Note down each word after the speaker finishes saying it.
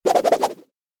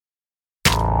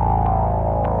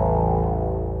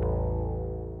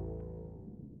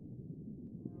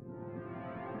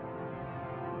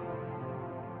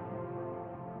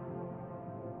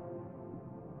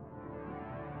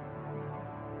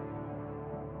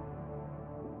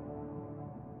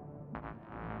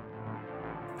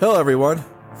Hello, everyone.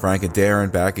 Frank and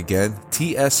Darren back again.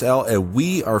 TSL, and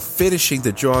we are finishing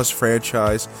the Jaws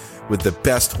franchise with the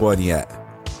best one yet.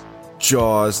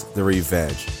 Jaws: The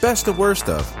Revenge. Best of worst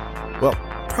of. Well,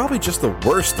 probably just the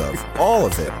worst of all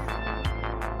of it.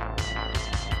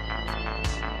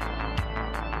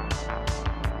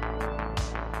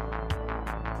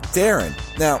 Darren,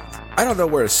 now, I don't know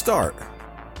where to start.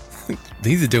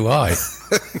 Neither do I.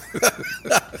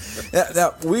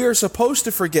 Now, we are supposed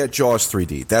to forget Jaws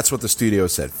 3D. That's what the studio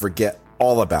said. Forget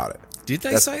all about it. Did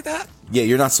they say that? Yeah,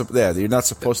 you're not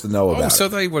supposed to know about it. So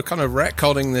they were kind of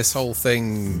retconning this whole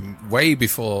thing way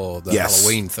before the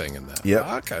Halloween thing and that.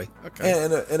 Yeah. Okay.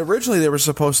 And originally there was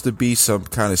supposed to be some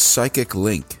kind of psychic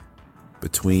link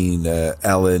between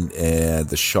Ellen and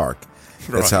the shark.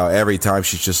 That's how every time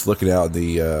she's just looking out in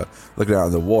the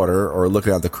water or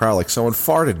looking out in the crowd, like someone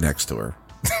farted next to her.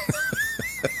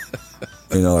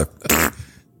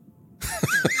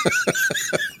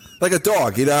 Like a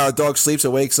dog. You know how a dog sleeps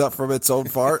and wakes up from its own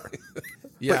fart?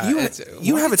 Yeah. But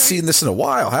you haven't seen this in a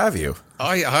while, have you?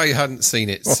 I hadn't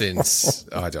seen it since,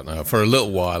 I don't know, for a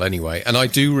little while anyway. And I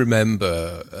do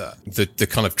remember the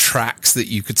kind of tracks that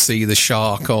you could see the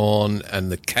shark on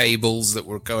and the cables that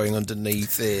were going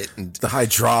underneath it. And the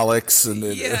hydraulics.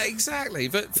 Yeah, exactly.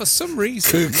 But for some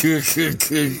reason, the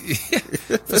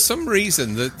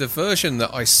version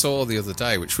that I saw the other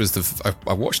day, which was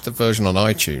I watched the version on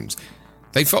iTunes,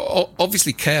 they've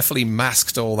obviously carefully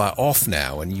masked all that off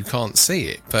now, and you can't see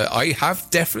it. But I have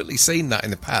definitely seen that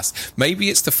in the past. Maybe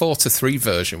it's the 4:3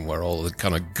 version where all the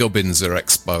kind of gubbins are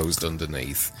exposed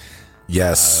underneath.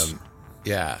 Yes.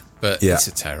 It's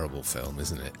a terrible film,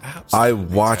 isn't it? Absolutely I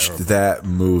watched terrible. that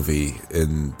movie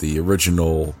in the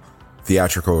original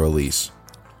theatrical release,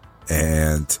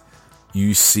 and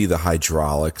you see the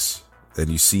hydraulics, and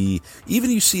you see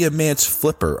a man's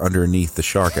flipper underneath the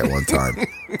shark at one time.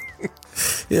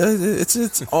 Yeah,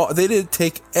 it's all, they didn't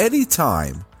take any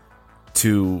time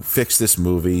to fix this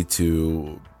movie,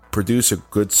 to produce a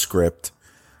good script.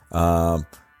 They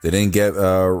didn't get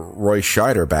Roy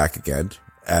Scheider back again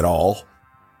at all,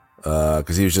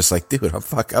 because he was just like, dude,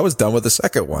 I was done with the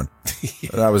second one,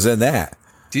 and I was in that.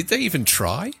 Did they even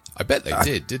try? I bet they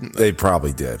did, didn't they? They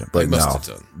probably did, but they must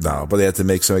have done. No, but they had to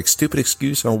make some stupid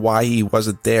excuse on why he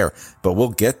wasn't there. But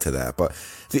we'll get to that. But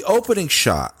the opening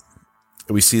shot,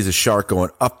 we see the shark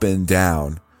going up and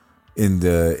down in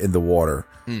the water.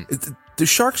 Do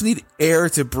sharks need air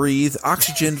to breathe?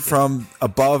 Oxygen from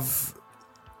above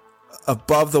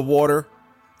the water?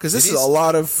 Because this is a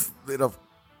lot of,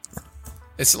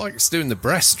 It's like it's doing the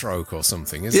breaststroke or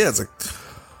something, isn't it? Yeah, it's like,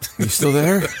 you still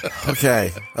there?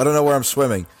 Okay. I don't know where I'm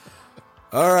swimming.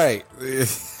 All right.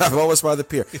 I'm almost by the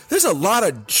pier. There's a lot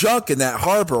of junk in that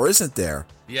harbor, isn't there?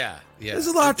 Yeah. There's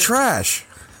a lot of trash.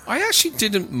 I actually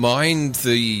didn't mind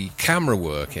the camera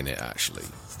work in it, actually.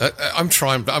 I'm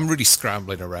really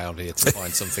scrambling around here to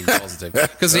find something positive,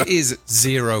 because it is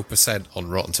 0% on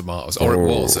Rotten Tomatoes, or it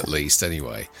was at least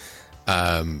anyway.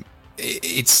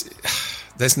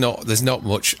 There's not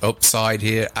much upside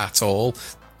here at all.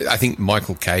 I think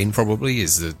Michael Caine probably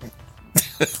is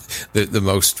the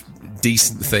most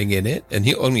decent thing in it, and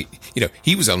he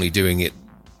was only doing it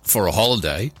for a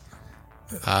holiday.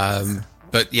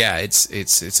 But yeah,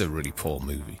 it's a really poor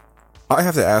movie. I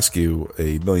have to ask you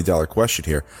a $1 million question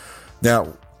here.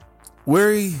 Now,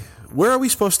 where are we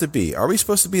supposed to be? Are we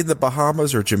supposed to be in the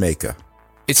Bahamas or Jamaica?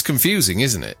 It's confusing,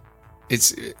 isn't it?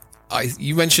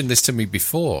 You mentioned this to me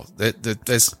before.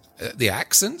 There's the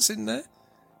accents in there.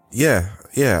 Yeah.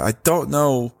 I don't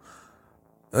know.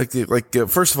 Like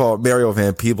first of all, Mario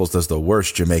Van Peebles does the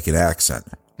worst Jamaican accent.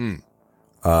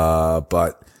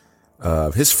 But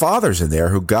his father's in there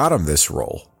who got him this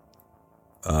role.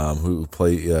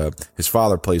 His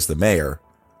father plays the mayor,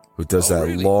 who does that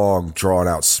really? long, drawn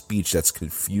out speech that's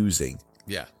confusing.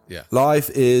 Yeah. Life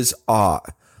is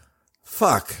odd.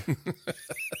 Fuck.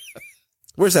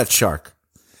 Where's that shark?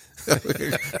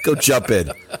 Go jump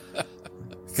in.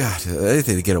 God,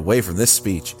 anything to get away from this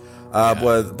speech.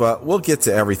 But we'll get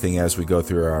to everything as we go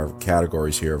through our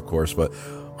categories here, of course. But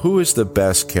who is the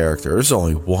best character? There's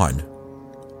only one.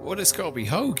 Well, it's got to be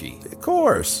Hoagie. Of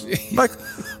course.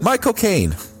 Michael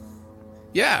Caine.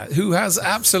 Yeah, who has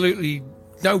absolutely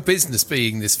no business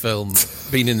being in this film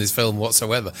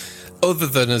whatsoever, other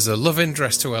than as a love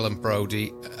interest to Ellen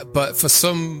Brody. But for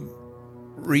some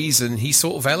reason, he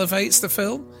sort of elevates the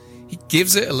film. He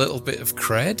gives it a little bit of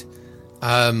cred.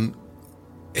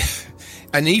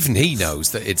 And even he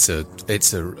knows that it's a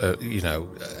you know,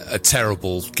 a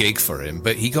terrible gig for him,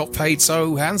 but he got paid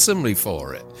so handsomely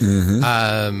for it.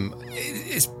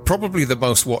 It's probably the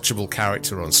most watchable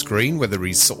character on screen, whether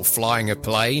he's sort of flying a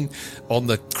plane on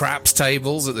the craps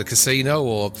tables at the casino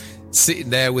or sitting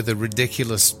there with a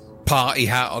ridiculous party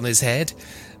hat on his head.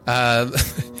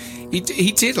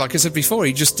 He did, like I said before,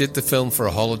 he just did the film for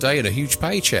a holiday and a huge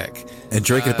paycheck. And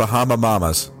drinking Bahama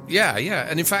Mamas. Yeah.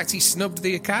 And in fact, he snubbed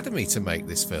the Academy to make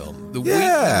this film.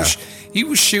 Week he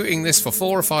was shooting this for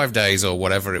 4 or 5 days or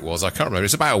whatever it was. I can't remember.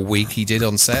 It's about a week he did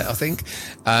on set, I think.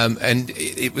 And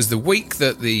it was the week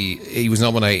that he was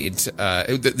nominated.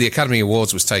 The Academy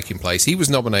Awards was taking place. He was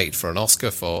nominated for an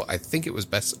Oscar for, I think it was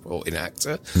Best Supporting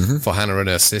Actor for Hannah and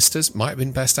Her Sisters. Might have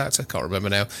been Best Actor. Can't remember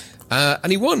now.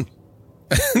 And he won.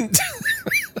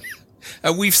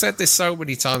 And we've said this so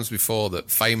many times before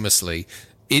that famously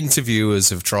interviewers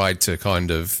have tried to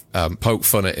kind of poke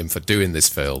fun at him for doing this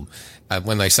film. And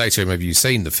when they say to him, have you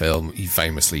seen the film? He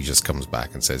famously just comes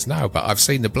back and says, no, but I've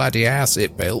seen the bloody house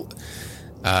it built.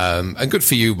 And good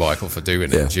for you, Michael, for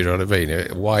doing it. Do you know what I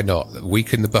mean? Why not? A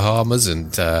week in the Bahamas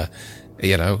and,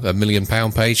 you know, £1 million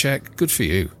paycheck. Good for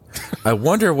you. I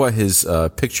wonder what his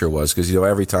picture was, because, you know,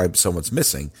 every time someone's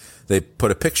missing, they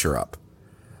put a picture up.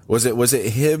 Was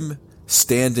it him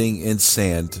standing in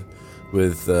sand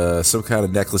with some kind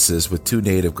of necklaces with 2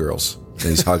 native girls, and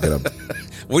he's hugging them?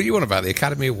 What do you want about the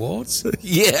Academy Awards?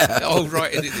 Yeah. Oh,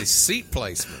 right, in this seat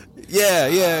placement.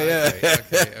 Yeah.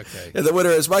 Okay. And the winner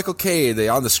is Michael Caine.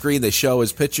 On the screen, they show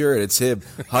his picture, and it's him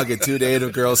hugging 2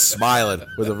 native girls, smiling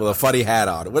with a funny hat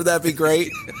on. Wouldn't that be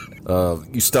great?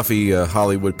 You stuffy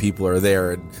Hollywood people are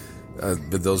there,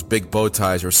 and those big bow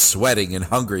ties are sweating and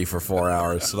hungry for 4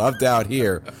 hours. So I'm down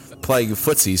here playing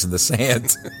footsies in the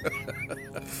sand.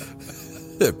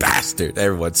 Bastard.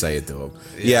 Everyone's saying to him.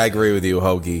 Yeah, I agree with you.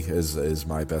 Hoagie is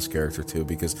my best character too,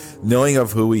 because knowing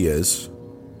of who he is,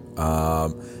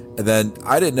 and then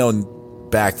I didn't know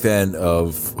back then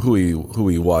of who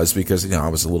he was, because, you know, I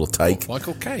was a little tyke.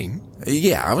 Michael Caine?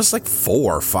 Yeah, I was like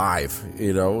 4 or 5,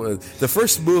 you know. The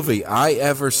first movie I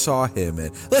ever saw him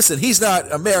in. Listen, he's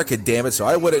not American, damn it, so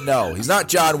I wouldn't know. He's not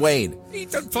John Wayne.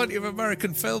 He's done plenty of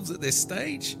American films at this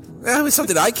stage. That was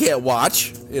something I can't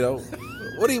watch, you know.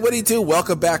 What do you do?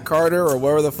 Welcome Back, Carter, or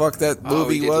whatever the fuck that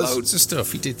movie he did was? Loads of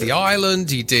stuff. He did The Island.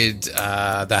 He did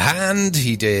The Hand.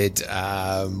 He did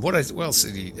what else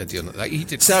did he do? He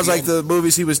did. Sounds like the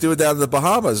movies he was doing down in the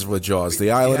Bahamas with Jaws. The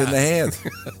Island and The Hand.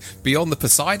 Beyond the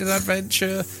Poseidon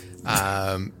Adventure.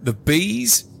 The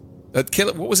Bees.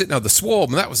 What was it? No, The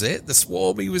Swarm. That was it. The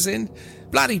Swarm he was in.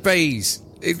 Bloody Bees.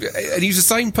 And he's the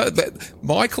same person.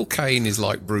 Michael Caine is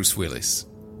like Bruce Willis.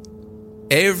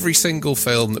 Every single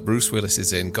film that Bruce Willis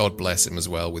is in, God bless him as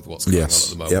well with what's going on at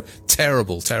the moment. Yep.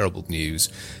 Terrible news.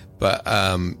 But,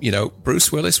 you know,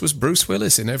 Bruce Willis was Bruce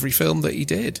Willis in every film that he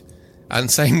did. And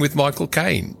same with Michael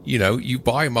Caine. You know, you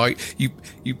buy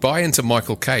into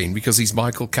Michael Caine because he's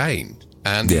Michael Caine.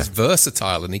 And he's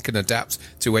versatile and he can adapt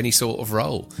to any sort of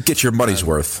role. Get your money's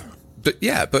worth.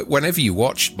 But whenever you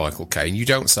watch Michael Caine, you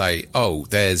don't say, oh,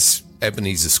 there's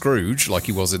Ebenezer Scrooge like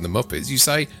he was in The Muppets. You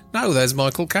say, no, there's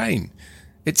Michael Caine.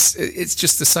 It's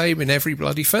just the same in every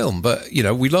bloody film, but, you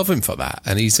know, we love him for that,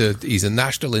 and he's a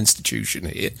national institution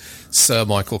here, Sir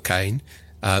Michael Caine.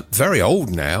 Very old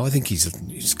now. I think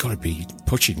he's got to be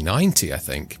pushing 90, I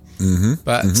think.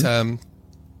 But an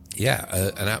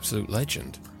absolute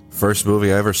legend. First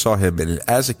movie I ever saw him in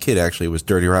as a kid actually was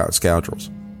Dirty Rotten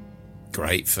Scoundrels.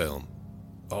 Great film.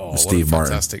 Oh, Steve what a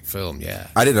fantastic film! Yeah,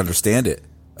 I didn't understand it.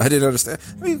 I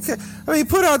mean,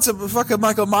 put on some fucking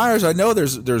Michael Myers. I know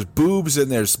there's boobs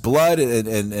and there's blood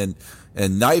and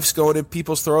knives going in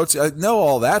people's throats. I know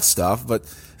all that stuff, but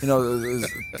you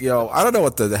know, I don't know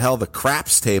what the hell the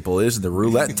craps table is and the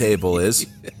roulette table is.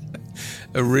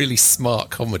 A really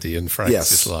smart comedy, and Frank's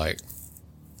just like,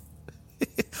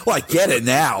 well, I get it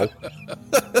now.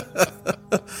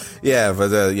 Yeah, but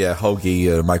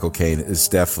Hoagie, Michael Caine is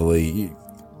definitely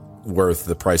worth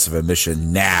the price of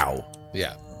admission now.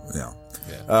 Yeah.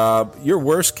 Your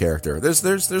worst character.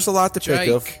 There's a lot to pick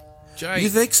of. Jake. You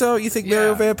think so? You think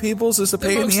Mario Van Peebles is a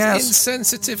pain in the ass? The most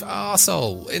insensitive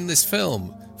arsehole in this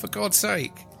film, for God's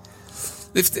sake.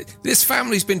 This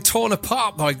family's been torn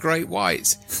apart by great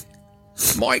whites.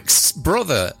 Mike's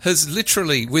brother has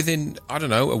literally, within, I don't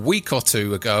know, a week or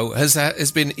two ago,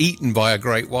 has been eaten by a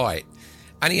great white.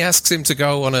 And he asks him to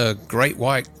go on a great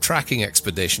white tracking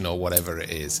expedition or whatever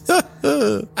it is.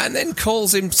 And then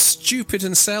calls him stupid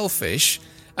and selfish,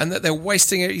 and that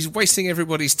he's wasting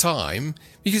everybody's time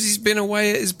because he's been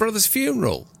away at his brother's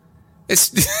funeral.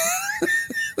 This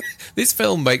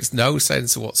film makes no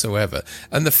sense whatsoever.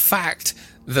 And the fact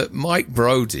that Mike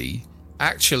Brody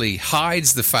actually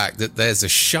hides the fact that there's a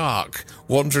shark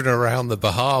wandering around the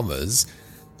Bahamas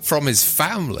from his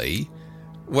family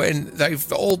when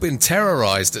they've all been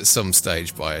terrorized at some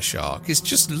stage by a shark is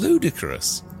just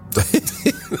ludicrous.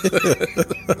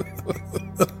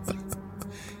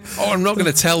 Oh, I'm not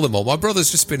going to tell them all. My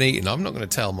brother's just been eating. I'm not going to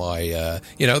tell my,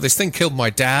 this thing killed my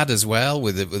dad as well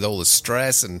with all the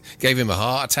stress and gave him a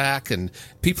heart attack, and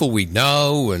people we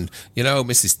know, and,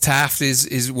 Mrs. Taft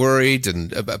is worried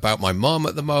and about my mum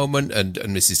at the moment, and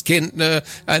Mrs. Kintner,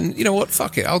 and you know what?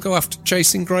 Fuck it. I'll go after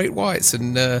chasing great whites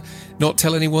and not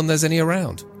tell anyone there's any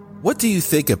around. What do you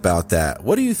think about that?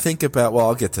 What do you think about... Well,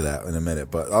 I'll get to that in a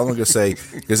minute, but I'm going to say...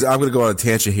 Because I'm going to go on a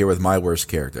tangent here with my worst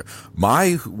character.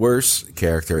 My worst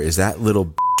character is that little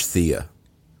bitch Thea.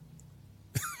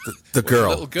 The girl.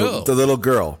 Little girl. The little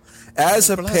girl. As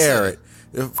a parent...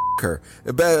 Her.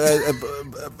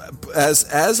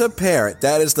 As a parent,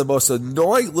 that is the most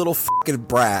annoying little fucking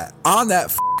brat on that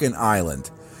fucking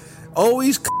island.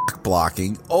 Always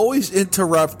blocking, always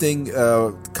interrupting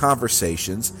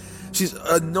conversations. She's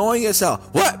annoying as hell.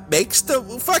 What makes the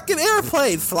fucking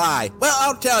airplane fly? Well,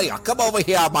 I'll tell you. Come over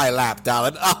here on my lap,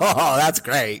 darling. Oh, that's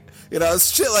great.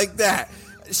 Shit like that.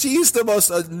 She's the most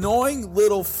annoying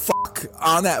little fuck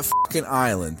on that fucking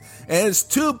island. And it's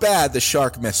too bad the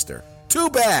shark missed her. Too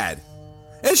bad.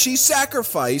 And she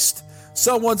sacrificed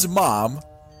someone's mom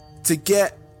to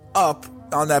get up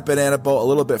on that banana boat a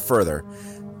little bit further.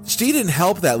 She didn't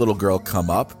help that little girl come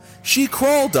up. She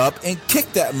crawled up and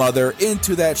kicked that mother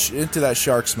into that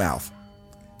shark's mouth.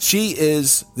 She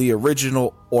is the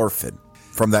original orphan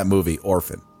from that movie,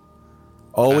 Orphan.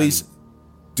 Always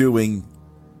doing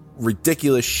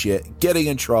ridiculous shit, getting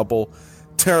in trouble,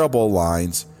 terrible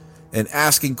lines, and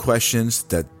asking questions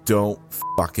that don't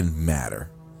fucking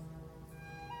matter.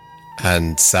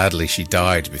 And sadly, she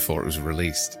died before it was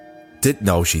released.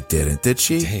 No, she didn't. Did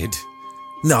she? Did.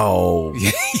 No.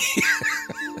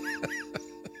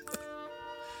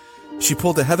 She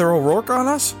pulled a Heather O'Rourke on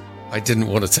us? I didn't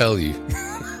want to tell you.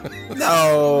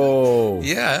 No.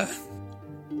 Yeah.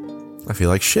 I feel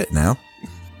like shit now.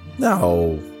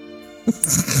 No.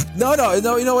 No.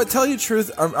 You know what? Tell you the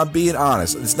truth. I'm being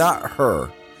honest. It's not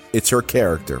her. It's her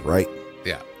character, right?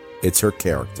 Yeah. It's her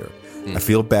character. I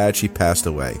feel bad she passed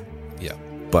away. Yeah.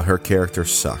 But her character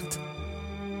sucked.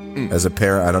 As a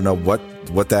parent, I don't know what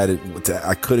that is.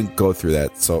 I couldn't go through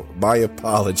that. So my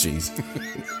apologies.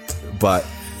 But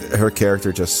her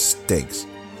character just stinks.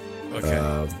 Okay.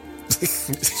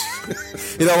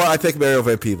 You know what? I pick Mario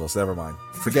Van Peebles. Never mind.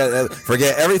 Forget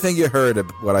everything you heard of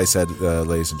what I said,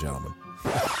 ladies and gentlemen.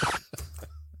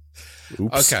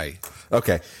 Oops.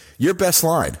 Okay. Your best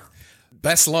line.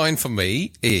 Best line for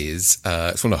me is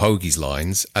it's one of Hoagie's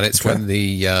lines, and it's when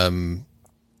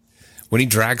when he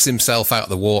drags himself out of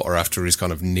the water after his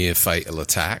kind of near fatal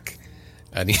attack,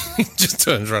 and he just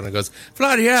turns around and goes,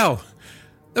 "Bloody hell!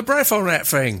 The breath on that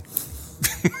thing."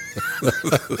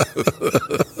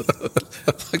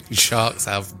 Like sharks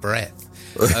have breath.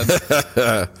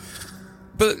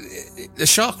 But the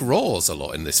shark roars a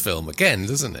lot in this film again,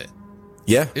 doesn't it?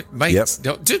 Yeah. It makes...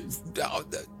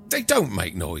 They don't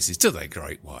make noises, do they,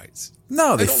 great whites?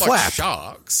 No, they don't flap. like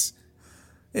sharks.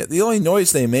 Yeah, the only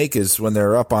noise they make is when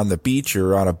they're up on the beach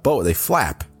or on a boat. They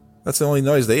flap. That's the only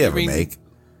noise they ever make.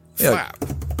 Flap.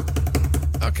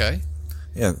 Yeah. Okay.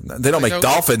 Yeah, they don't make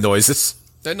dolphin noises.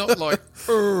 They're not like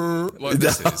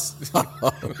this is.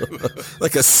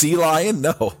 Like a sea lion?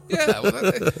 No. Yeah.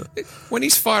 Well, when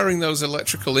he's firing those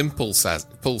electrical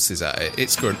pulses at it,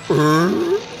 it's going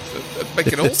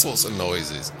making all sorts of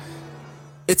noises.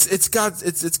 It's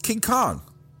King Kong.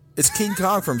 It's King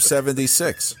Kong from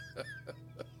 76.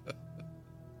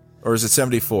 Or is it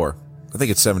 74? I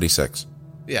think it's 76.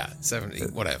 Yeah,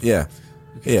 70, whatever. Yeah.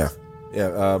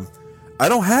 I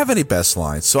don't have any best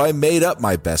lines, so I made up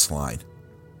my best line.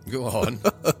 Go on.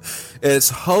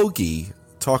 It's Hoagie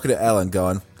talking to Ellen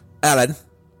going, "Ellen,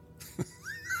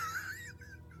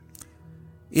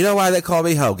 you know why they call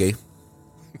me Hoagie?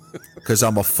 Because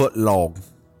I'm a foot long."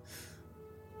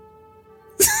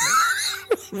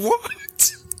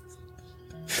 What?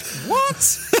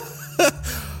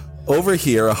 Over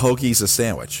here, a hoagie's a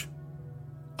sandwich.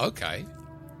 Okay.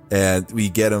 And we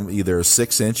get him either a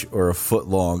 6-inch or a foot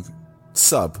long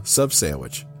sub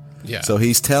sandwich. Yeah. So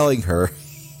he's telling her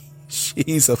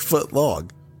she's a foot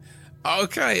long.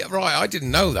 Okay, right. I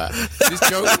didn't know that.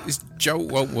 This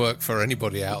joke won't work for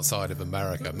anybody outside of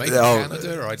America. Maybe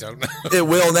Canada, I don't know. It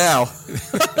will now.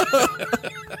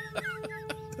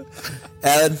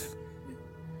 Ellen,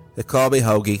 they call me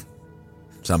Hoagie,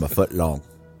 so I'm a foot long.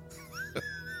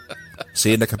 See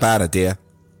you in the cabana, dear.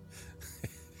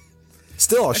 It's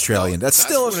still Australian. That's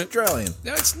still one of- Australian.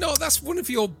 No, it's not. That's one of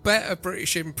your better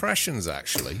British impressions,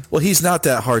 actually. Well, he's not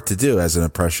that hard to do as an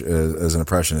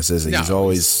impressionist, is he? No,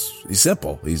 he's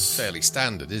simple. He's Fairly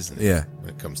standard, isn't he? Yeah. When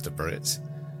it comes to Brits.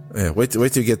 yeah. Wait till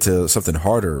you get to something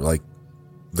harder like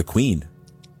the Queen.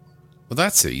 Well,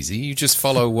 that's easy. You just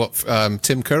follow what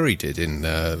Tim Curry did in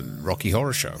Rocky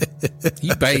Horror Show.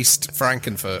 He based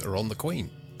Frankenfurter on the Queen.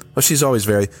 Well, she's always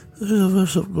very.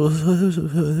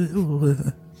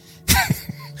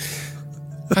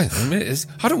 Hang on a minute.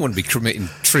 I don't want to be committing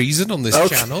treason on this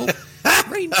channel.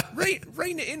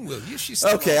 Rein it in, will you? She's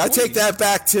still Okay, on I the take Queen. that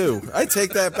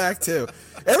back too.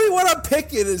 Everyone I'm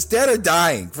picking is dead or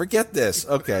dying. Forget this.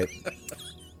 Okay.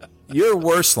 Your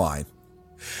worst line.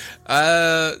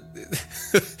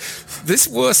 This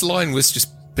worst line was just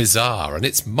bizarre, and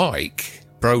it's Mike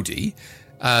Brody,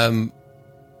 and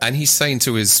he's saying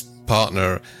to his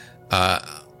partner,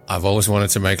 I've always wanted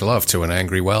to make love to an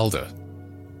angry welder.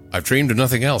 I've dreamed of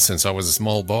nothing else since I was a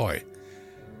small boy.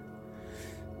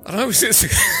 And I was just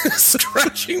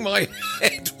scratching my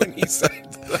head when he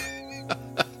said that.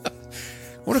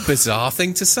 What a bizarre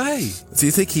thing to say. Do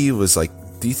you think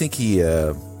he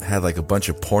had like a bunch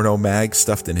of porno mags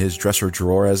stuffed in his dresser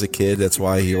drawer as a kid? That's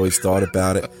why he always thought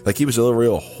about it. Like he was a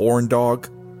real horn dog.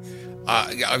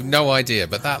 I have no idea,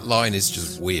 but that line is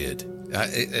just weird.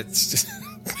 It's just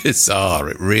bizarre.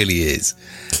 It really is.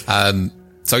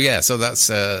 So that's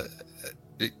I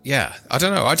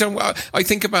don't know. I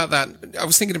think about that. I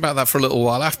was thinking about that for a little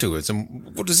while afterwards.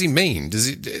 And what does he mean?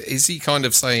 Is he kind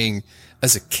of saying,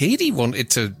 as a kid, he wanted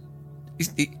to?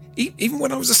 Even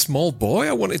when I was a small boy,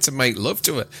 I wanted to make love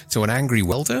to an angry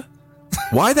welder.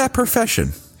 Why that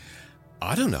profession?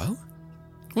 I don't know.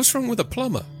 What's wrong with a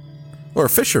plumber? Or a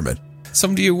fisherman?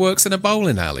 Somebody who works in a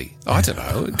bowling alley. I don't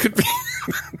know. It could be.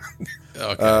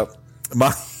 Okay.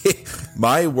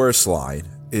 My worst line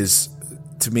is,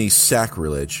 to me,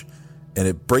 sacrilege, and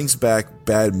it brings back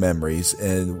bad memories,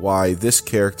 and why this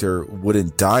character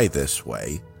wouldn't die this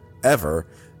way ever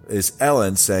is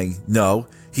Ellen saying, no,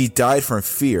 he died from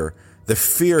fear. The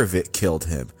fear of it killed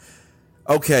him.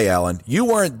 Okay, Ellen, you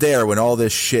weren't there when all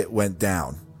this shit went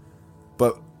down,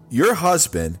 but your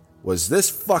husband was this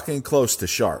fucking close to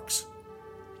sharks.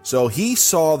 So he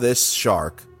saw this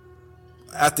shark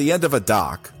at the end of a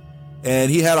dock,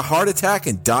 and he had a heart attack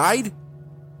and died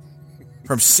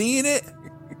from seeing it?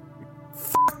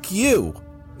 Fuck you.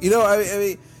 You know, I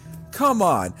mean, come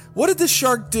on. What did the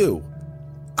shark do?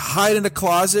 Hide in a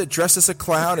closet, dressed as a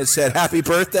clown, and said, happy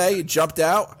birthday, and jumped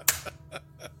out?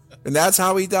 And that's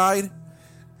how he died?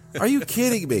 Are you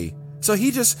kidding me? So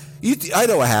I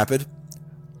know what happened.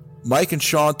 Mike and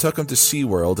Sean took him to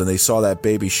SeaWorld, and they saw that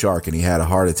baby shark, and he had a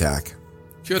heart attack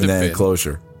in that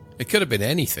enclosure. It could have been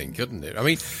anything, couldn't it? I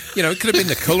mean, it could have been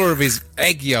the colour of his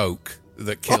egg yolk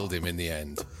that killed him in the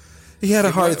end. He had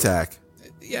a heart attack.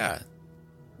 Yeah.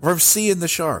 From seeing the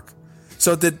shark.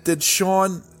 So did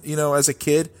Sean, as a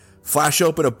kid, flash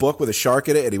open a book with a shark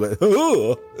in it, and he went,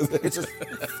 oh, it just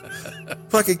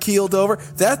fucking keeled over?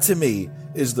 That, to me,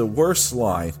 is the worst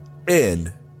line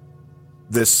in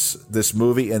this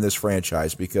movie and this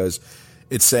franchise, because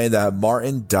it's saying that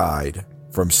Martin died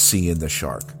from seeing the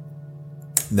shark.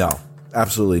 No,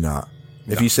 absolutely not.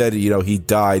 No. If you said, he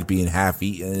died being half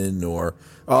eaten, or,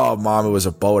 oh, Mom, it was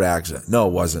a boat accident. No,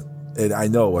 it wasn't. I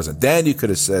know it wasn't. Then you could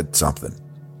have said something.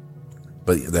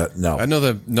 But no.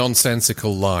 Another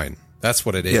nonsensical line. That's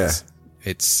what it is.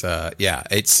 Yeah.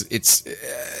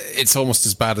 It's almost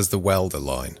as bad as the welder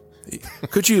line.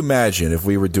 Could you imagine if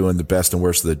we were doing the best and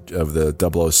worst of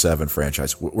the 007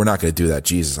 franchise? We're not going to do that.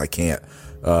 Jesus, I can't.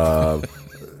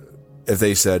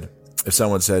 If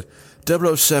someone said,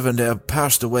 007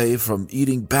 passed away from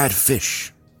eating bad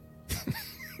fish.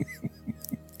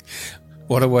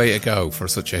 What a way to go for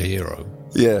such a hero.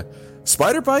 Yeah.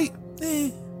 Spider bite?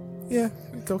 Yeah,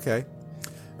 okay.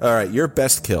 All right, your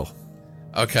best kill.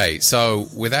 Okay, so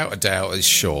without a doubt is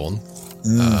Sean.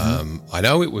 Mm-hmm. I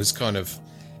know it was kind of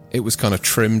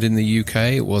trimmed in the UK.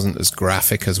 It wasn't as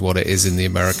graphic as what it is in the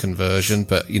American version,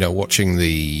 but watching the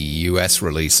US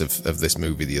release of this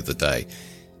movie the other day,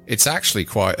 it's actually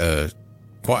quite a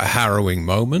harrowing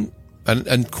moment,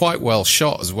 and quite well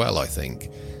shot as well, I think.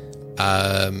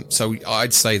 So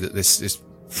I'd say that this is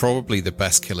probably the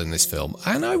best kill in this film,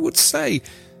 and I would say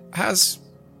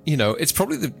it's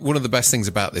probably one of the best things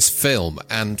about this film,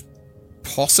 and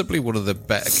possibly one of the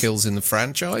better kills in the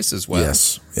franchise as well.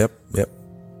 Yes. Yep.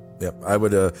 I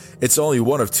would. It's only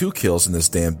one of two kills in this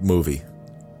damn movie.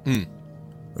 I mean,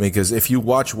 because if you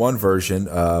watch one version,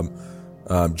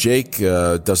 Jake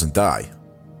doesn't die.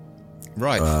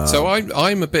 Right. So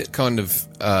I'm a bit kind of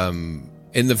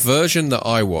in the version that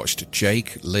I watched,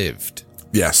 Jake lived.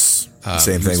 Yes.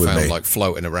 Same He was thing with found, me. like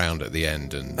floating around at the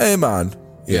end, and Hey, man.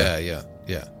 yeah.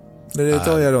 They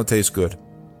tell you I don't taste good.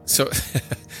 So,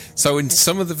 so in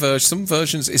some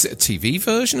versions, is it a TV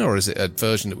version or is it a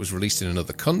version that was released in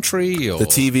another country? Or?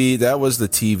 That was the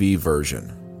TV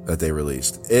version that they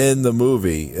released. In the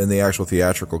movie, in the actual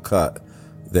theatrical cut,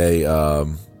 I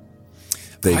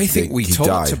think we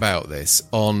talked about this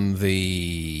on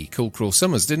the Cool Cruel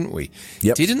Summers, didn't we?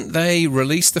 Yep. Didn't they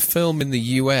release the film in the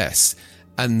US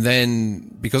and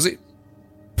then, because it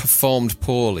performed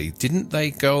poorly, didn't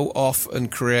they go off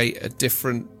and create a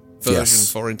different version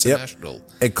for international? Yep.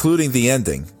 Including the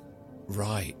ending.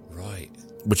 Right.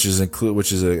 Which is an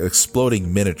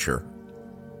exploding miniature.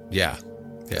 Yeah.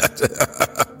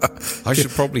 I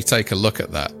should probably take a look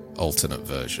at that alternate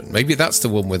version. Maybe that's the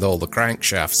one with all the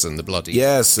crankshafts and the bloody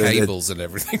cables and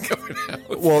everything going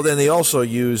out. Well, then they also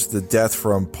used the death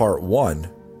from part 1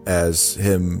 as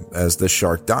the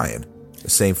shark dying. The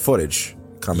same footage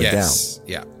coming down.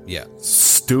 Yeah.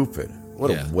 Stupid.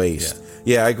 What a waste.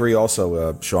 Yeah, I agree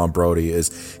also, Sean Brody, it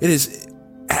is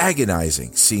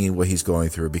agonizing seeing what he's going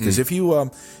through, because if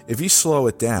you slow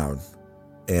it down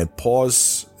and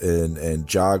pause and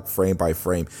jog frame by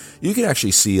frame, you can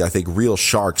actually see, I think, real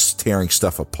sharks tearing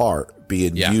stuff apart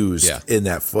being used in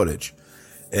that footage.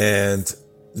 And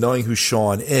knowing who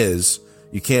Sean is,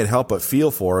 you can't help but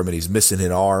feel for him, and he's missing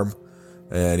an arm,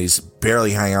 and he's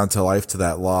barely hanging on to life to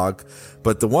that log.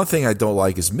 But the one thing I don't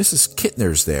like is Mrs.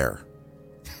 Kittner's there.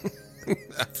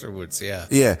 Afterwards, yeah.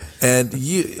 Yeah, and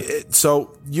you're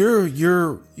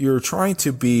trying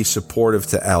to be supportive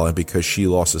to Ellen because she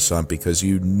lost a son, because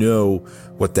you know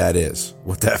what that is,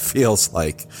 what that feels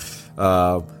like.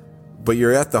 But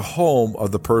you're at the home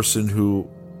of the person who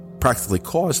practically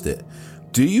caused it.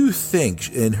 Do you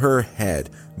think in her head,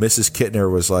 Mrs. Kittner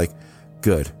was like,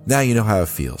 good, now you know how it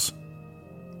feels?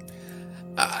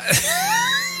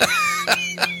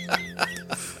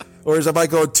 Or am I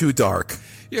going too dark?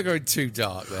 You're going too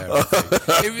dark there.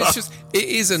 It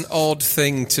is an odd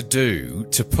thing to do,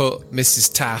 to put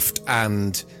Mrs. Taft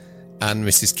and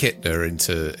Mrs. Kittner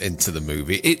into the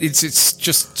movie. It's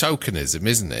just tokenism,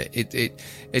 isn't it?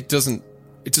 It doesn't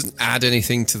add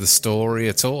anything to the story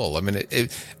at all. I mean,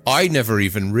 I never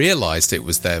even realised it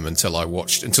was them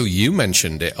until you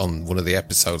mentioned it on one of the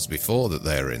episodes before that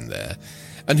they're in there.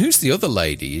 And who's the other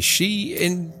lady? Is she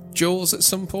in Jaws at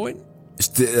some point?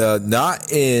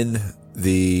 Not in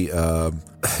the.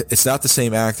 It's not the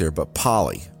same actor, but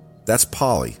Polly. That's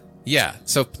Polly. Yeah.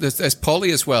 So there's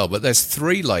Polly as well, but there's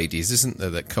 3 ladies, isn't there,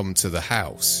 that come to the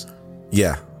house?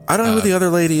 Yeah. I don't know who the other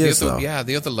lady is, though. Yeah,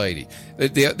 the other lady.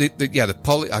 The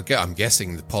Polly. I'm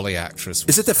guessing the Polly actress.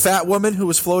 Is it the fat woman who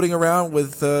was floating around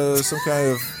with some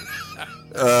kind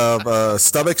of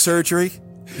stomach surgery?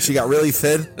 She got really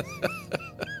thin.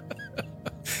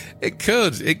 It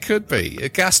could be a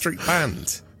gastric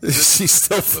band. She's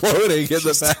still floating in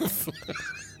the back.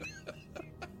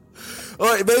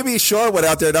 Well, maybe Sean went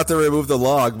out there not to remove the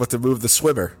log, but to move the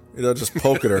swimmer. Just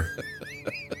poking her.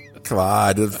 Come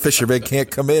on, the fisherman can't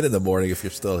come in the morning if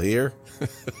you're still here.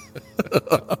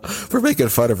 We're making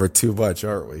fun of her too much,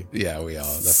 aren't we? Yeah, we are.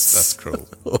 That's cruel.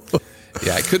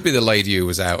 Yeah, it could be the lady who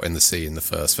was out in the sea in the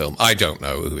first film. I don't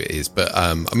know who it is, but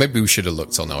maybe we should have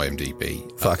looked on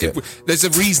IMDb. Fuck it. There's a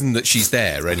reason that she's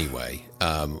there anyway.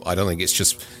 I don't think it's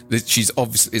just that it's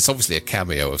obviously a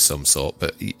cameo of some sort,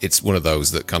 but it's one of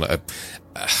those that kind of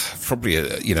probably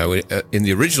in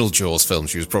the original Jaws film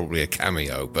she was probably a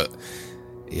cameo, but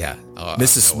yeah.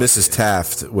 Mrs.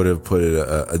 Taft would have put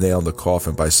a nail in the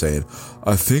coffin by saying,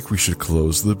 "I think we should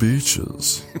close the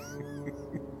beaches."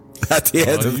 At the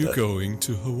end Are you going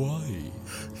to Hawaii?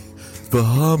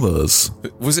 Bahamas.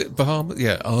 Was it Bahamas?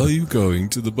 Yeah. Are you going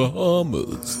to the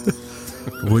Bahamas?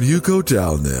 When you go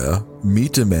down there,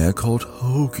 meet a man called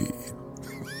Hoagie.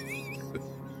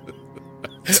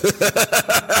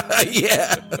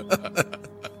 Yeah.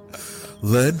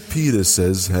 Len Peter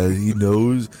says he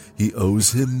knows he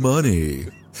owes him money.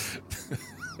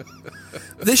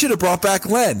 They should have brought back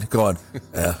Len, going,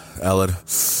 Ellen,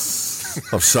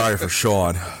 I'm sorry for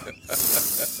Sean.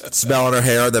 Smelling her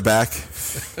hair in the back.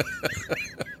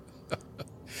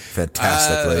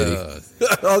 Fantastic lady.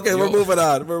 Okay, we're moving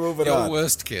on. Your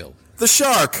worst kill. The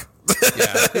shark.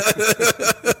 Yeah.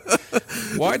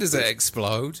 Why does it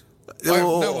explode? I have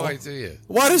no idea.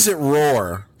 Why does it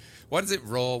roar? Why does it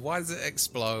roar? Why does it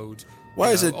explode?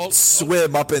 Why does it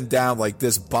swim up and down like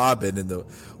this, bobbing in the?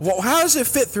 Well, how does it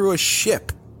fit through a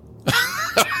ship?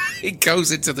 It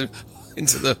goes into the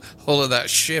hull of that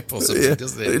ship or something,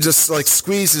 doesn't it? It just like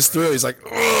squeezes through. He's like,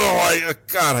 oh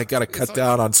God, I got to cut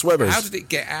down on swimmers. How did it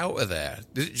get out of there?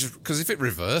 Because if it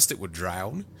reversed, it would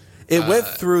drown. It went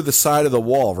through the side of the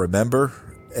wall, remember?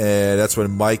 And that's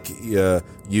when Mike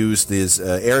used his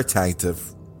air tank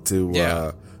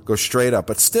to go straight up.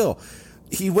 But still,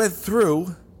 he went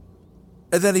through,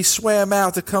 and then he swam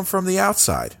out to come from the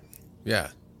outside. Yeah.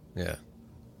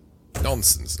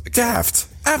 Nonsense. Again. Daft.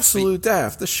 Absolute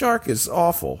daft. The shark is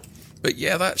awful. But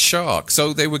yeah, that shark.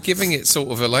 So they were giving it sort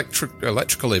of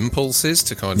electrical impulses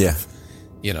to kind of,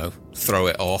 throw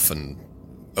it off and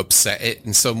upset it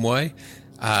in some way.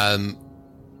 And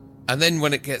then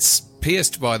when it gets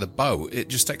pierced by the boat, it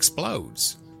just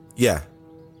explodes. Yeah.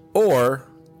 Or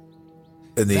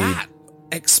that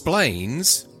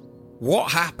explains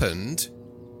what happened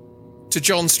to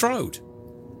John Strode.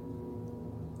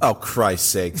 Oh, Christ's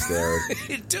sakes, there.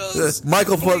 It does.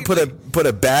 Michael put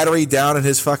a battery down in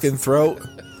his fucking throat.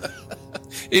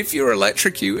 If you're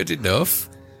electrocuted enough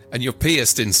and you're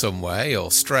pierced in some way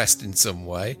or stressed in some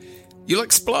way, you'll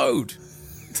explode.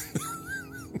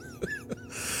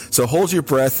 So hold your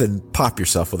breath and pop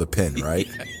yourself with a pin, right?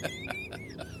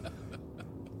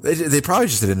 They probably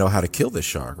just didn't know how to kill this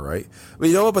shark, right? But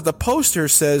you know what? But the poster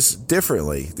says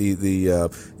differently. The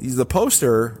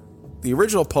poster, the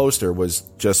original poster was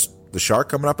just the shark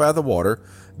coming up out of the water.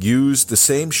 Used the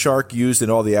same shark used in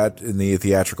all the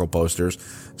theatrical posters,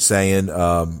 saying,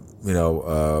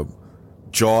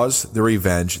 Jaws: The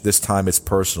Revenge. This time it's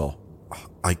personal.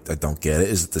 I don't get it.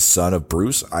 Is it the son of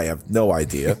Bruce? I have no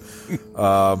idea.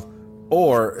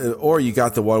 Or you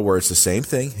got the one where it's the same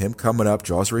thing, him coming up,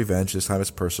 Jaws of Revenge, this time it's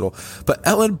personal. But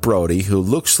Ellen Brody, who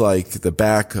looks like the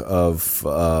back of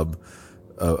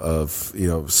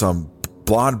some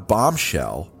blonde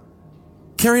bombshell,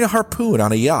 carrying a harpoon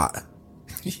on a yacht.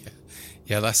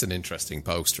 Yeah, that's an interesting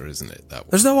poster, isn't it? That one.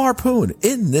 There's no harpoon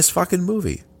in this fucking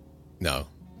movie. No.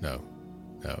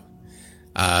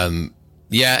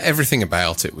 Yeah, everything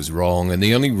about it was wrong, and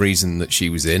the only reason that she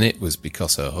was in it was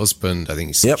because her husband, I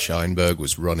think Sheinberg,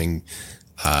 was running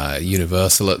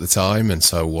Universal at the time, and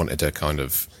so wanted a kind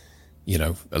of,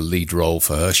 a lead role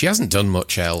for her. She hasn't done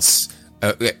much else,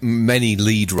 many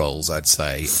lead roles, I'd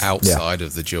say, outside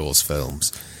of the Jaws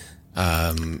films,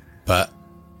 but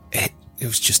it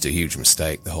was just a huge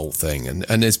mistake, the whole thing,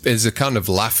 and it's a kind of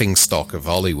laughing stock of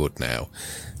Hollywood now,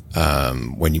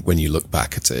 when you look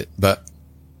back at it, but.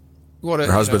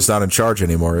 Her husband's not in charge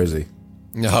anymore, is he?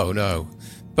 No.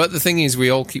 But the thing is,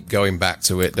 we all keep going back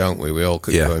to it, don't we? We all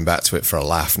keep going back to it for a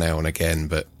laugh now and again,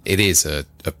 but it is a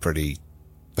pretty...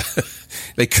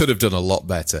 They could have done a lot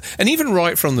better. And even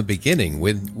right from the beginning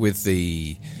with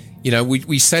the...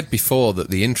 we said before that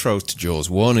the intro to Jaws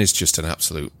 1 is just an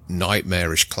absolute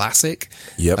nightmarish classic.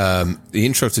 Yep. The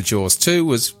intro to Jaws 2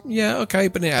 was, okay,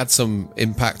 but it had some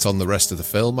impact on the rest of the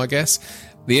film, I guess.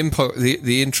 The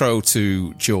intro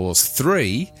to Jaws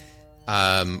 3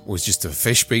 was just a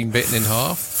fish being bitten in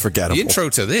half. Forgettable. The intro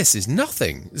to this is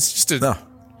nothing. It's just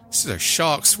a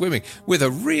shark swimming with a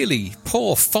really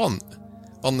poor font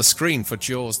on the screen for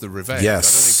Jaws: The Revenge. Yes. I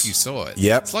don't know if you saw it.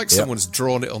 Yep. It's like someone's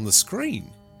drawn it on the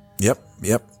screen. Yep.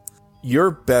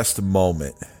 Your best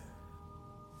moment.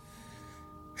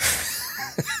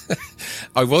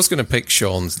 I was going to pick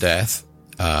Sean's death.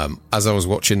 As I was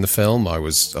watching the film, I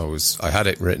had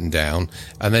it written down,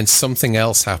 and then something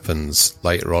else happens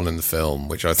later on in the film,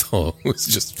 which I thought was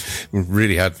just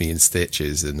really had me in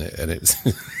stitches, and it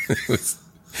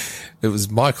was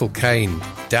Michael Caine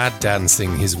dad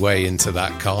dancing his way into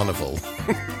that carnival.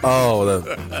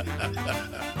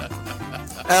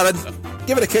 Alan,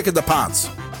 give it a kick in the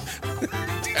pants.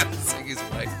 Dancing his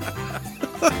way.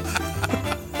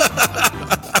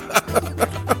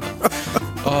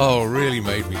 Oh, really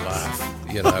made me laugh.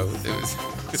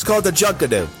 It's called the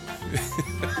Junkadoo.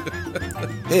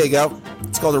 Here you go.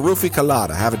 It's called a roofie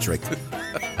colada. Have a drink.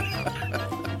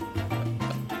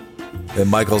 And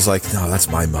Michael's like, no, that's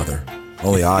my mother.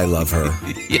 Only I love her.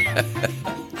 Yeah.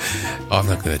 I'm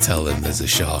not going to tell them there's a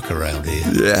shark around here.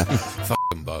 Yeah. Fuck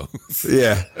them both.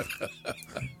 Yeah.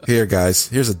 Here, guys.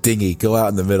 Here's a dinghy. Go out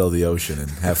in the middle of the ocean and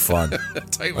have fun.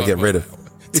 I'll get rid of.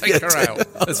 Take her out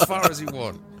as far as you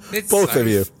want. It's both safe. of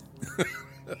you.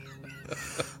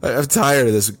 I'm tired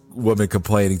of this woman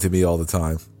complaining to me all the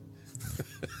time.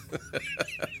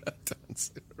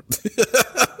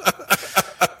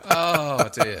 Oh,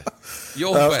 dear.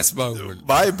 Your best moment.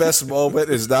 My best moment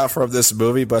is not from this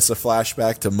movie, but it's a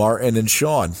flashback to Martin and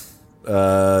Sean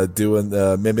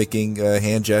mimicking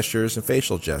hand gestures and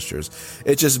facial gestures.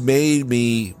 It just made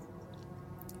me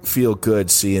feel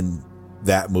good seeing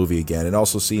that movie again, and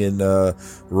also seeing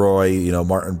Roy,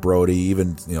 Martin Brody,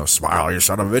 even smile, you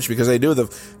son of a bitch, because they knew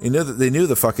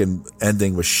the fucking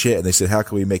ending was shit, and they said, how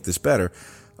can we make this better?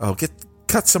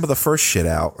 Cut some of the first shit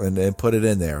out and put it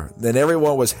in there. Then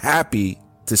everyone was happy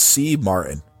to see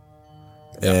Martin.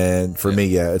 And for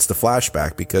me, it's the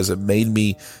flashback, because it made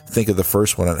me think of the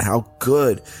first one and how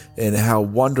good and how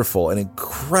wonderful and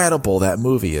incredible that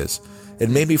movie is. It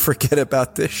made me forget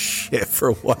about this shit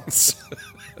for once.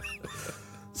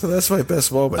 So that's my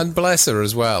best moment. And bless her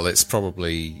as well. It's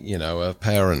probably, her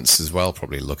parents as well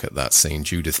probably look at that scene.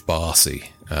 Judith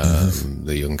Barcy,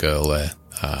 the young girl there.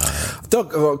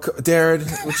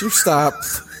 Darren, would you stop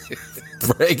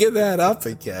bringing that up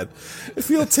again? I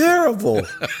feel terrible.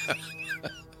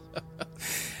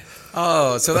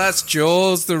 Oh, so that's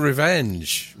Jaws: The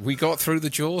Revenge. We got through the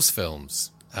Jaws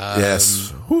films.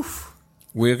 Yes. Oof.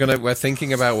 We're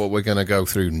thinking about what we're gonna go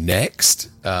through next.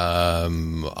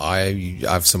 I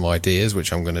have some ideas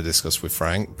which I'm going to discuss with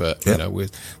Frank, but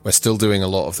we're still doing a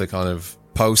lot of the kind of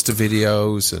poster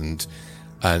videos and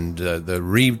the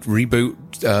reboot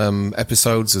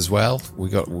episodes as well.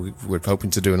 We're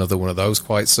hoping to do another one of those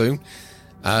quite soon.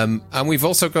 And we've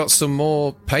also got some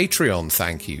more Patreon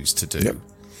thank yous to do. Yep.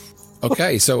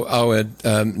 Okay, so our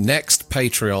next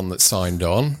Patreon that signed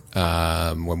on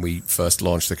when we first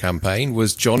launched the campaign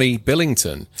was Johnny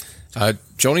Billington.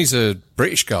 Johnny's a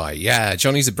British guy. Yeah,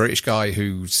 Johnny's a British guy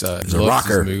who's loves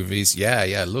his movies.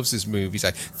 Yeah, loves his movies.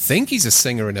 I think he's a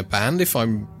singer in a band, if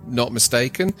I'm not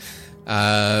mistaken.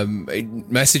 He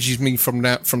messages me from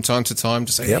time to time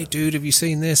to say, "Hey, dude, have you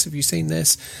seen this? Have you seen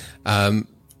this?"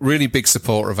 Really big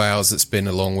supporter of ours that's been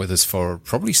along with us for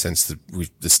probably since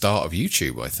the start of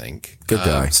YouTube, I think. Good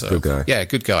guy. Good guy. Yeah,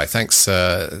 good guy. Thanks,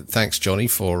 Johnny,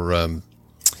 for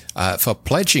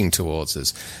pledging towards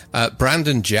us.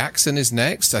 Brandon Jackson is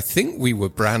next. I think we were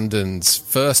Brandon's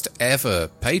first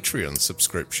ever Patreon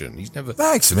subscription. He's never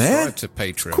subscribed to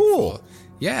Patreon. Cool. Before.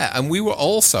 Yeah, and we were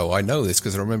also, I know this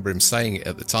because I remember him saying it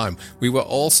at the time, we were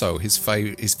also his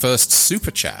first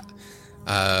super chat.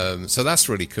 So that's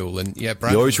really cool. And yeah,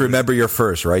 Brandon, you always remember your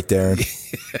first, right, Darren?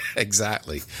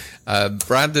 Exactly.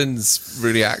 Brandon's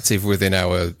really active within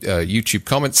our YouTube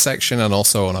comments section and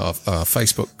also on our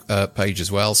Facebook page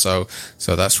as well. So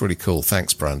that's really cool.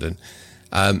 Thanks, Brandon.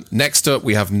 Next up,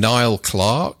 we have Niall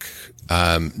Clark.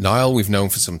 Niall, we've known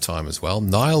for some time as well.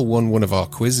 Niall won one of our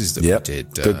quizzes that we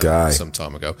did good guy. Some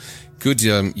time ago. Good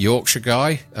Yorkshire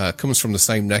guy. Comes from the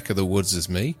same neck of the woods as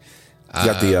me. You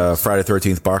got the Friday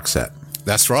 13th box set.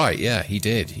 That's right. Yeah, he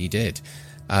did.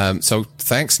 So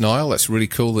thanks, Niall. That's really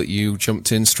cool that you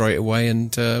jumped in straight away and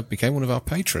became one of our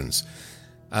patrons.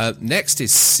 Next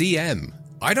is CM.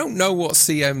 I don't know what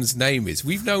CM's name is.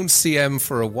 We've known CM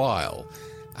for a while.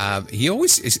 He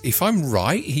always, if I'm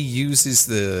right, he uses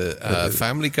the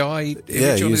Family Guy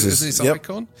image on his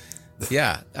icon.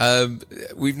 Yeah.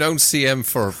 We've known CM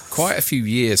for quite a few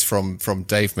years from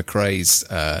Dave McRae's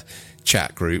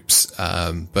chat groups,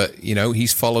 but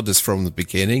he's followed us from the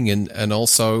beginning and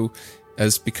also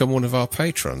has become one of our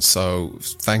patrons. So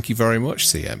thank you very much,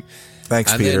 CM.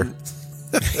 Thanks, Peter.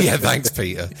 Thanks,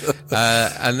 Peter.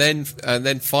 And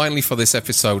then finally for this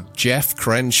episode, Jeff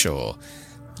Crenshaw.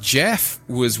 Jeff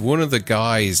was one of the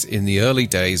guys in the early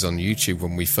days on YouTube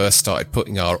when we first started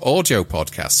putting our audio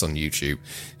podcasts on YouTube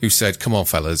who said, "Come on,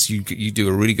 fellas, you do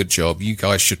a really good job. You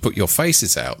guys should put your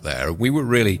faces out there." We were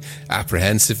really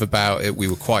apprehensive about it. We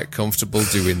were quite comfortable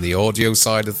doing the audio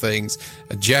side of things.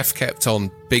 And Jeff kept on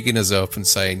bigging us up and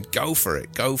saying, go for it.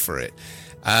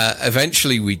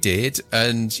 Eventually we did.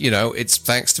 And, it's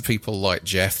thanks to people like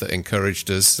Jeff that encouraged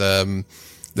us,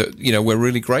 that we're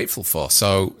really grateful for.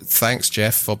 So thanks,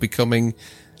 Jeff, for becoming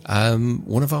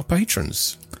one of our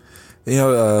patrons.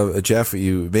 Jeff,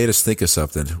 you made us think of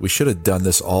something. We should have done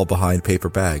this all behind paper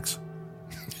bags.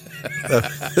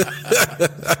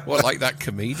 What, like that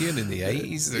comedian in the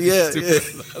 80s? Yeah.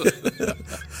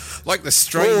 Like the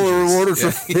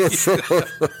Strangers.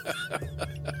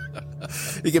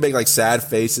 You can make like sad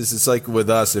faces. It's like with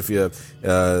us, if you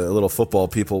a little football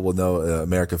people will know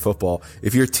American football.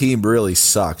 If your team really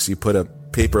sucks, you put a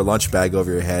paper lunch bag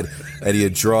over your head and you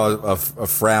draw a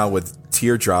frown with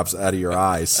teardrops out of your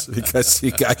eyes because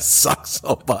you guys suck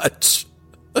so much.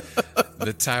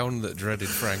 The town that dreaded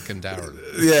Frank and Darren.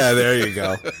 Yeah, there you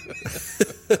go.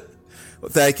 Well,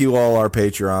 thank you all our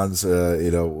Patreons.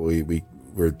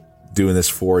 We're doing this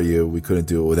for you. We couldn't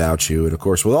do it without you. And of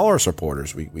course, with all our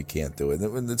supporters, we can't do it.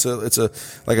 And it's a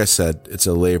like I said, it's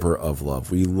a labor of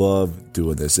love. We love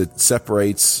doing this. It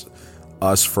separates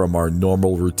us from our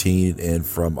normal routine and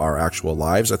from our actual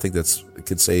lives. I think a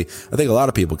lot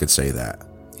of people could say that.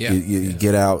 Yeah. You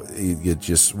get out, you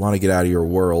just want to get out of your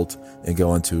world and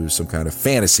go into some kind of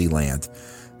fantasy land.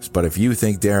 But if you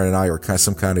think Darren and I are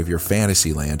some kind of your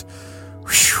fantasy land,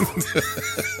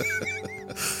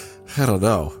 I don't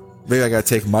know. Maybe I got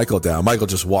to take Michael down. Michael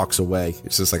just walks away.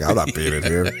 It's just like, I'm not being in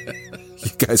here.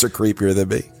 You guys are creepier than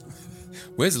me.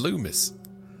 Where's Loomis?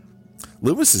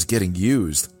 Loomis is getting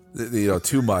used,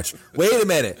 too much. Wait a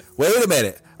minute.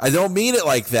 I don't mean it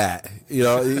like that.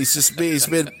 He's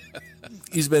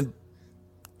been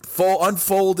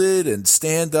unfolded and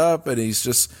stand up, and he's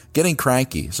just getting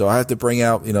cranky. So I have to bring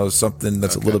out, something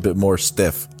that's a little bit more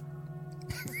stiff.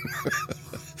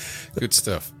 Good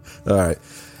stuff. All right.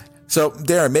 So,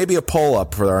 Darren, maybe a poll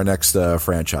up for our next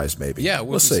franchise, maybe. Yeah,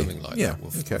 we'll see. Something like that.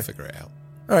 We'll figure it out.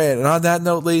 All right, and on that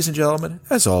note, ladies and gentlemen,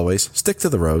 as always, stick to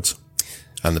the roads.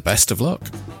 And the best of luck.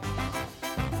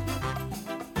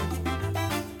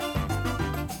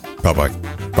 Bye-bye.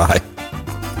 Bye.